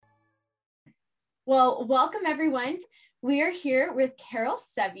Well, welcome everyone. We are here with Carol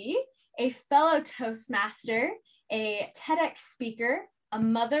Sevy, a fellow Toastmaster, a TEDx speaker, a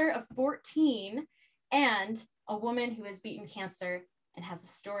mother of 14, and a woman who has beaten cancer and has a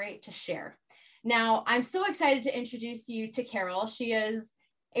story to share. Now, I'm so excited to introduce you to Carol. She is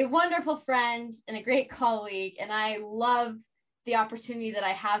a wonderful friend and a great colleague, and I love the opportunity that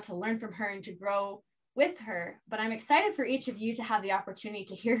I have to learn from her and to grow with her. But I'm excited for each of you to have the opportunity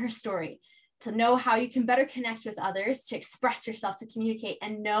to hear her story, to know how you can better connect with others, to express yourself, to communicate,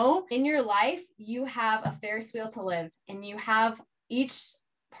 and know in your life, you have a Ferris wheel to live, and you have each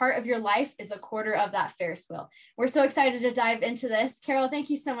part of your life is a quarter of that Ferris wheel. We're so excited to dive into this. Carol, thank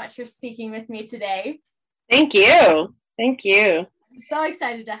you so much for speaking with me today. Thank you. Thank you. I'm so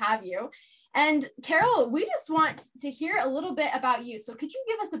excited to have you. And Carol, we just want to hear a little bit about you. So could you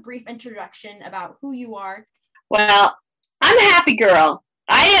give us a brief introduction about who you are? Well, I'm a happy girl.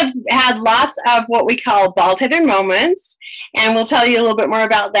 I have had lots of what we call bald-headed moments, and we'll tell you a little bit more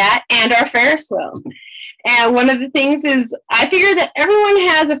about that and our Ferris wheel. And one of the things is I figure that everyone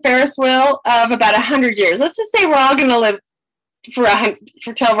has a Ferris wheel of about 100 years. Let's just say we're all going to live for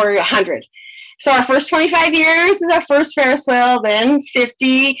till we're 100. So our first 25 years is our first Ferris wheel, then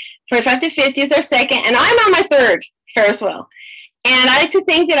 25 to 50 is our second, and I'm on my third Ferris wheel. And I like to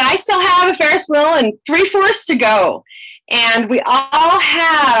think that I still have a Ferris wheel and 3/4 to go. And we all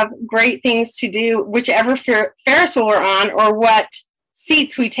have great things to do, whichever Ferris wheel we're on or what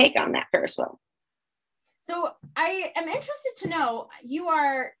seats we take on that Ferris wheel. So I am interested to know, you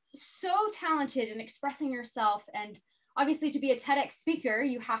are so talented in expressing yourself, and obviously to be a TEDx speaker,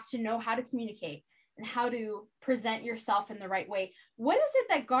 you have to know how to communicate and how to present yourself in the right way. What is it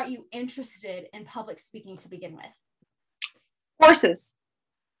that got you interested in public speaking to begin with? Horses.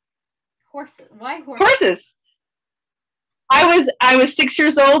 Horses. Why horses? Horses. I was 6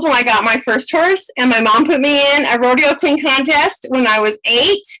 years old when I got my first horse, and my mom put me in a rodeo queen contest when I was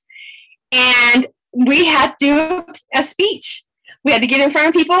 8, and we had to do a speech. We had to get in front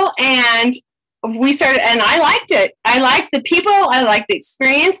of people, and we started, and I liked it. I liked the people, I liked the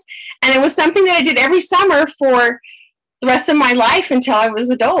experience, and it was something that I did every summer for the rest of my life until I was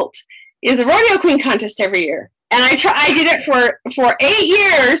adult. It was a rodeo queen contest every year, and I did it for 8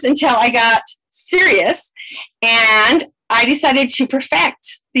 years until I got serious, and I decided to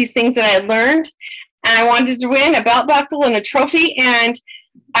perfect these things that I had learned, and I wanted to win a belt buckle and a trophy, and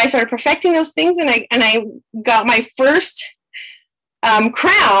I started perfecting those things, and I got my first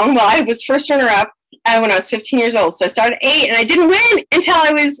crown. Well, I was first runner-up when I was 15 years old, so I started at 8, and I didn't win until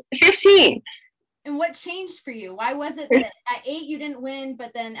I was 15. And what changed for you? Why was it that at 8 you didn't win,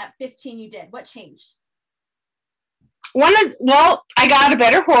 but then at 15 you did? What changed? I got a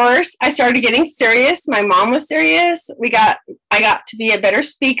better horse. I started getting serious. My mom was serious. I got to be a better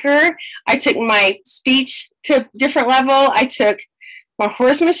speaker. I took my speech to a different level. I took my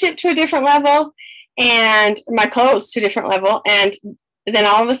horsemanship to a different level, and my clothes to a different level. And then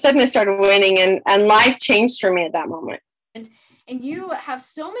all of a sudden I started winning, and life changed for me at that moment. And you have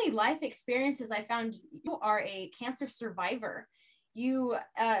so many life experiences. I found you are a cancer survivor. You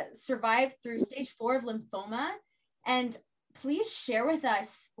survived through stage 4 of lymphoma. And please share with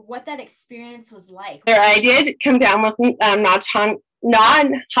us what that experience was like. I did come down with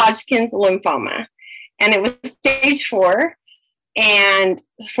non-Hodgkin's lymphoma, and it was stage 4 and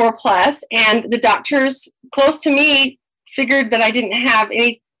 4+, and the doctors close to me figured that I didn't have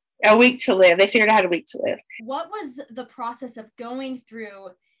a week to live. They figured I had a week to live. What was the process of going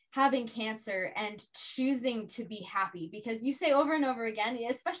through having cancer and choosing to be happy? Because you say over and over again,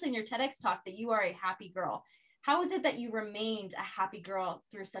 especially in your TEDx talk, that you are a happy girl. How is it that you remained a happy girl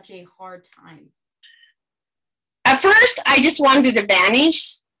through such a hard time? At first, I just wanted to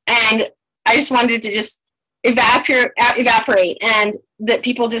vanish, and I just wanted to just evaporate, and that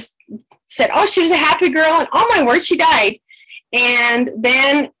people just said, oh, she was a happy girl, and oh my word, she died. And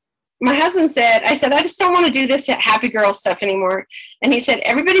then my husband said, I just don't want to do this happy girl stuff anymore. And he said,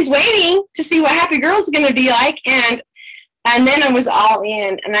 everybody's waiting to see what happy girl is going to be like. And then I was all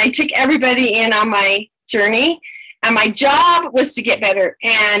in, and I took everybody in on my journey, and my job was to get better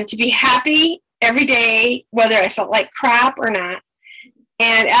and to be happy every day, whether I felt like crap or not.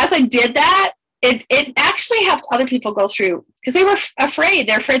 And as I did that, it actually helped other people go through, because they were afraid.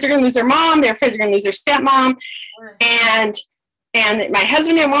 They're afraid they're going to lose their mom. They're afraid they're going to lose their stepmom. And my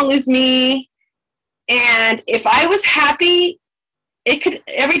husband didn't want to lose me. And if I was happy,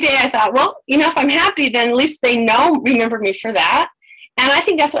 every day I thought, well, if I'm happy, then at least they remember me for that. And I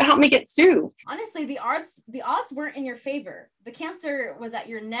think that's what helped me get through. Honestly, the odds weren't in your favor. The cancer was at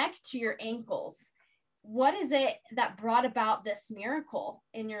your neck to your ankles. What is it that brought about this miracle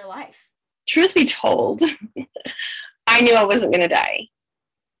in your life? truth be told, I knew I wasn't going to die.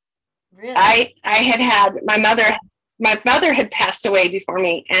 Really? I had my mother had passed away before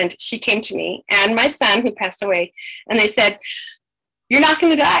me, and she came to me and my son who passed away, and they said, "You're not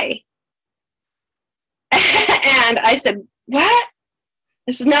going to die." And I said, "What?"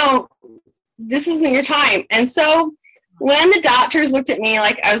 I said, "No, this isn't your time." And so when the doctors looked at me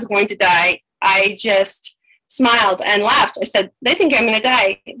like I was going to die, I just smiled and laughed. I said, "They think I'm going to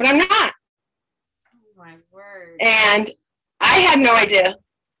die, but I'm not." Oh my word. And I had no idea.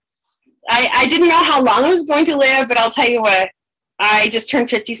 I didn't know how long I was going to live, but I'll tell you what, I just turned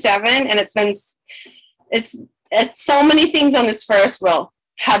 57, and it's so many things on this Ferris wheel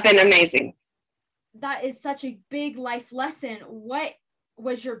have been amazing. That is such a big life lesson. What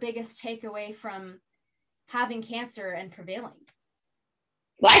was your biggest takeaway from having cancer and prevailing?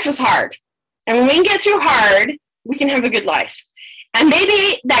 Life is hard. And when we can get through hard, we can have a good life. And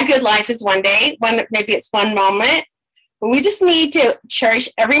maybe that good life is one day, maybe it's one moment, but we just need to cherish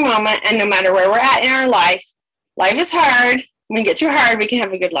every moment. And no matter where we're at in our life is hard. When we get through hard, we can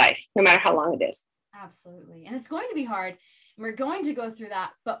have a good life, no matter how long it is. Absolutely. And it's going to be hard. And we're going to go through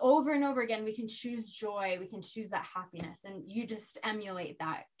that. But over and over again, we can choose joy. We can choose that happiness. And you just emulate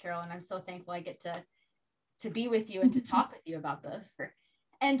that, Carol. And I'm so thankful I get to be with you and to talk with you about this.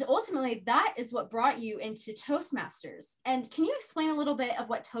 And ultimately, that is what brought you into Toastmasters. And can you explain a little bit of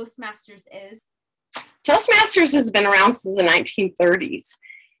what Toastmasters is? Toastmasters has been around since the 1930s.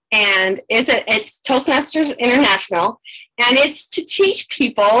 And it's Toastmasters International. And it's to teach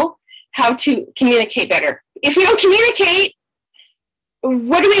people how to communicate better. If we don't communicate,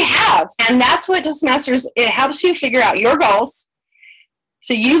 what do we have? And that's what Toastmasters, it helps you figure out your goals.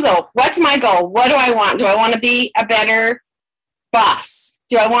 So you go, what's my goal? What do I want? Do I want to be a better boss?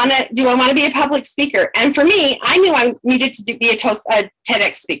 Do I want to be a public speaker? And for me, I knew I needed to be a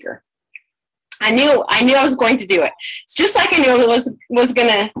TEDx speaker. I knew I was going to do it. It's just like I knew I wasn't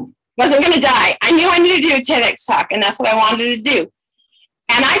gonna die. I knew I needed to do a TEDx talk, and that's what I wanted to do.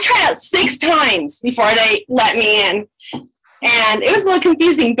 And I tried out 6 times before they let me in, and it was a little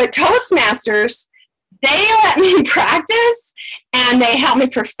confusing. But Toastmasters, they let me practice, and they helped me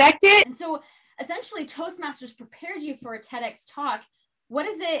perfect it. And so, essentially, Toastmasters prepared you for a TEDx talk. What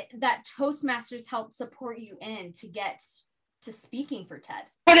is it that Toastmasters helped support you in to get to speaking for TED?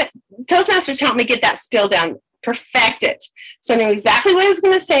 Toastmasters helped me get that spiel down, perfect it. So I knew exactly what I was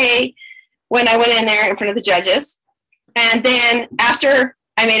going to say when I went in there in front of the judges. And then after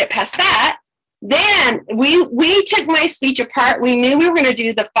I made it past that, then we took my speech apart. We knew we were going to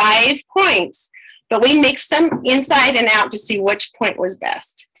do the 5 points, but we mixed them inside and out to see which point was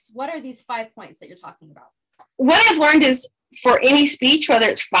best. What are these 5 points that you're talking about? What I've learned is for any speech, whether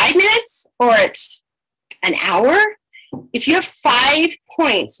it's 5 minutes or it's an hour, if you have 5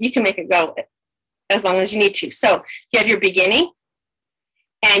 points, you can make it go as long as you need to. So you have your beginning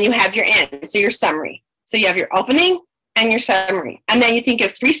and you have your end, so your summary. So you have your opening and your summary. And then you think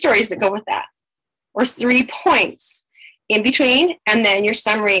of 3 stories that go with that, or 3 points in between, and then your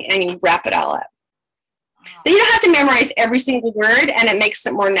summary, and you wrap it all up. Wow. Then you don't have to memorize every single word, and it makes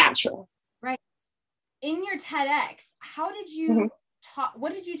it more natural. Right. In your TEDx, how did you talk?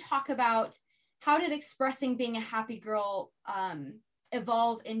 What did you talk about? How did expressing being a happy girl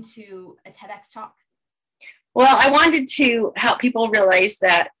evolve into a TEDx talk? Well, I wanted to help people realize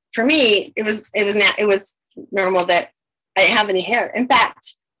that for me, it was normal that I didn't have any hair. In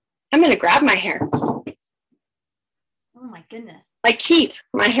fact, I'm going to grab my hair. Oh my goodness. I keep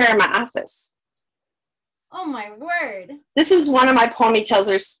my hair in my office. Oh my word. This is one of my ponytails.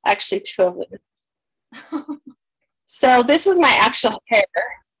 There's actually 2 of them. So this is my actual hair.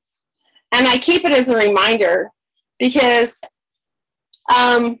 And I keep it as a reminder because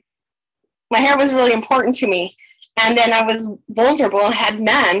my hair was really important to me. And then I was vulnerable and had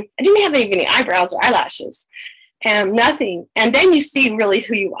none. I didn't have even any eyebrows or eyelashes, and nothing. And then you see really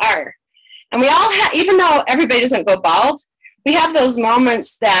who you are. And we all have, even though everybody doesn't go bald, we have those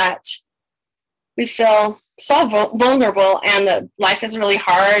moments that we feel so vulnerable and that life is really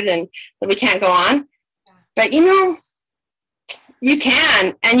hard and that we can't go on. But you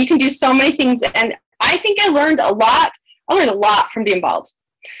can, and you can do so many things. And I think I learned a lot. I learned a lot from being bald.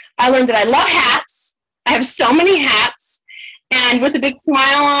 I learned that I love hats. I have so many hats. And with a big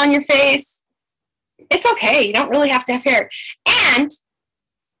smile on your face, it's okay. You don't really have to have hair. And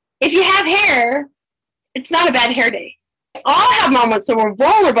if you have hair, it's not a bad hair day. We all have moments that we're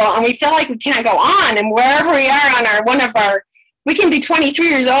vulnerable and we feel like we can't go on. And wherever we are on one of our we can be 23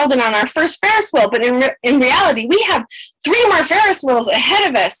 years old and on our first Ferris wheel, but in reality, we have 3 more Ferris wheels ahead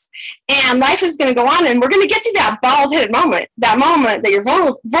of us, and life is going to go on, and we're going to get to that bald-headed moment that you're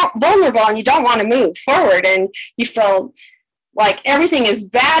vulnerable and you don't want to move forward, and you feel like everything is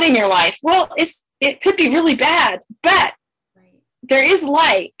bad in your life. Well, it could be really bad, but there is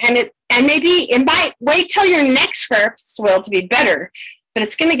light, and maybe it might wait till your next Ferris wheel to be better, but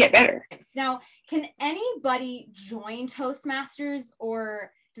it's going to get better. Now, can anybody join Toastmasters,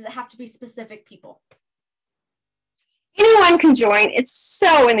 or does it have to be specific people? Anyone can join. It's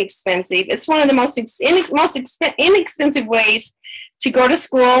so inexpensive. It's one of the most inexpensive ways to go to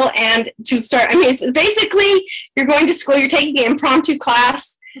school and to start. I mean, it's basically you're going to school, you're taking an impromptu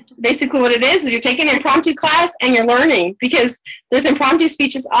class. Basically what it is you're taking an impromptu class and you're learning, because there's impromptu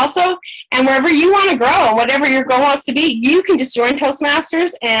speeches also, and wherever you want to grow, whatever your goal wants to be, you can just join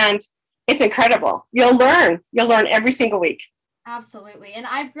Toastmasters, and it's incredible. You'll learn every single week. Absolutely. And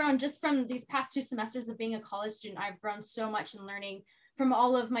I've grown just from these past 2 semesters of being a college student. I've grown so much in learning from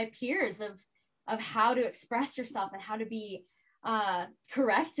all of my peers of how to express yourself and how to be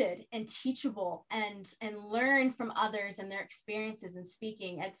corrected and teachable and learn from others and their experiences in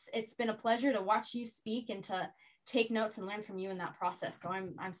speaking. It's been a pleasure to watch you speak and to take notes and learn from you in that process. So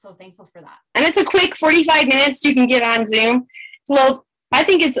I'm so thankful for that. And it's a quick 45 minutes you can get on Zoom. I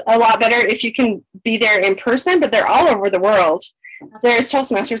think it's a lot better if you can be there in person, but they're all over the world. There's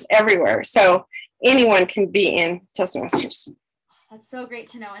Toastmasters everywhere. So anyone can be in Toastmasters. That's so great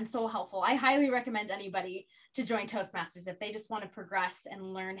to know and so helpful. I highly recommend anybody to join Toastmasters if they just want to progress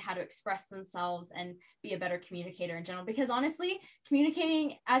and learn how to express themselves and be a better communicator in general. Because honestly,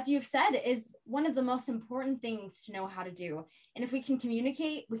 communicating, as you've said, is one of the most important things to know how to do. And if we can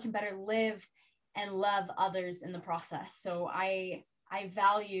communicate, we can better live and love others in the process. So I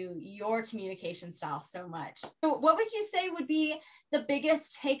value your communication style so much. So what would you say would be the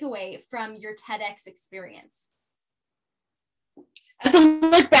biggest takeaway from your TEDx experience? As I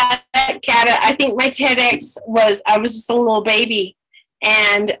look back at Kata, I think my TEDx I was just a little baby,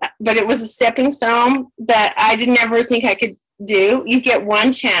 but it was a stepping stone that I didn't ever think I could do. You get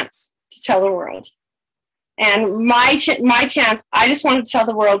one chance to tell the world. And my chance, I just wanted to tell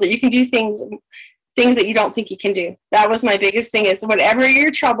the world that you can do things that you don't think you can do. That was my biggest thing, is whatever your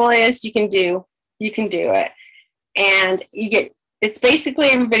trouble is, you can do it. And it's basically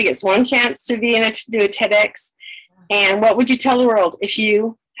everybody gets one chance to do a TEDx. And what would you tell the world if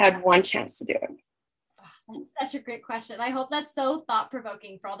you had one chance to do it? That's such a great question. I hope that's so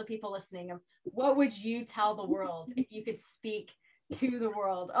thought-provoking for all the people listening. Of what would you tell the world if you could speak to the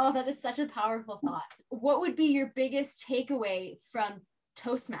world? Oh, that is such a powerful thought. What would be your biggest takeaway from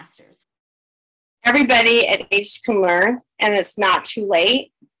Toastmasters? Everybody at age can learn, and it's not too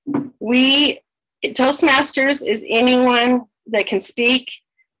late. Toastmasters is anyone that can speak.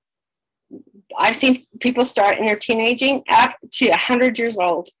 I've seen people start in their teenaging up to 100 years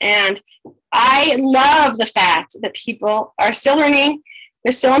old. And I love the fact that people are still learning,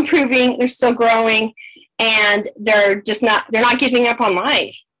 they're still improving, they're still growing, and they're not giving up on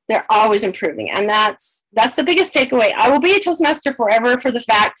life. They're always improving. And that's the biggest takeaway. I will be a Toastmaster forever for the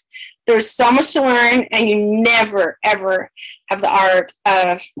fact there's so much to learn, and you never, ever have the art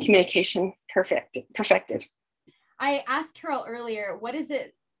of communication perfected. I asked Carol earlier, what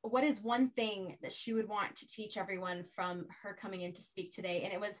is one thing that she would want to teach everyone from her coming in to speak today?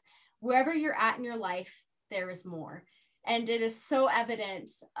 And it was, wherever you're at in your life, there is more. And it is so evident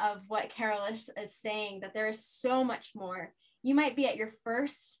of what Carol is saying, that there is so much more. You might be at your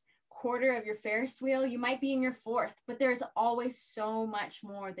first quarter of your Ferris wheel, you might be in your 4th, but there's always so much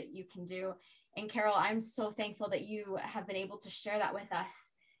more that you can do. And Carol, I'm so thankful that you have been able to share that with us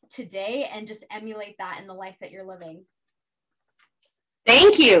today and just emulate that in the life that you're living.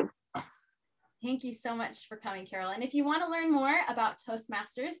 Thank you. Thank you so much for coming, Carol. And if you want to learn more about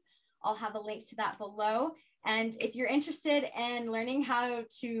Toastmasters, I'll have a link to that below. And if you're interested in learning how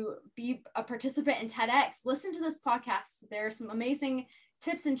to be a participant in TEDx, listen to this podcast. There are some amazing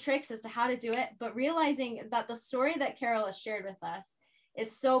tips and tricks as to how to do it, but realizing that the story that Carol has shared with us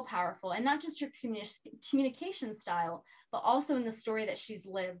is so powerful, and not just her communication style, but also in the story that she's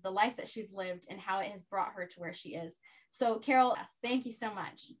lived, the life that she's lived, and how it has brought her to where she is. So Carol, thank you so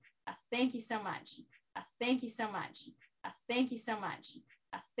much. Thank you so much. Thank you so much. Thank you so much.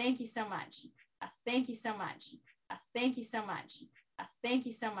 Thank you so much. Thank you so much. Thank you so much. Thank you so much. Thank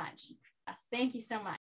you so much. Thank you so much.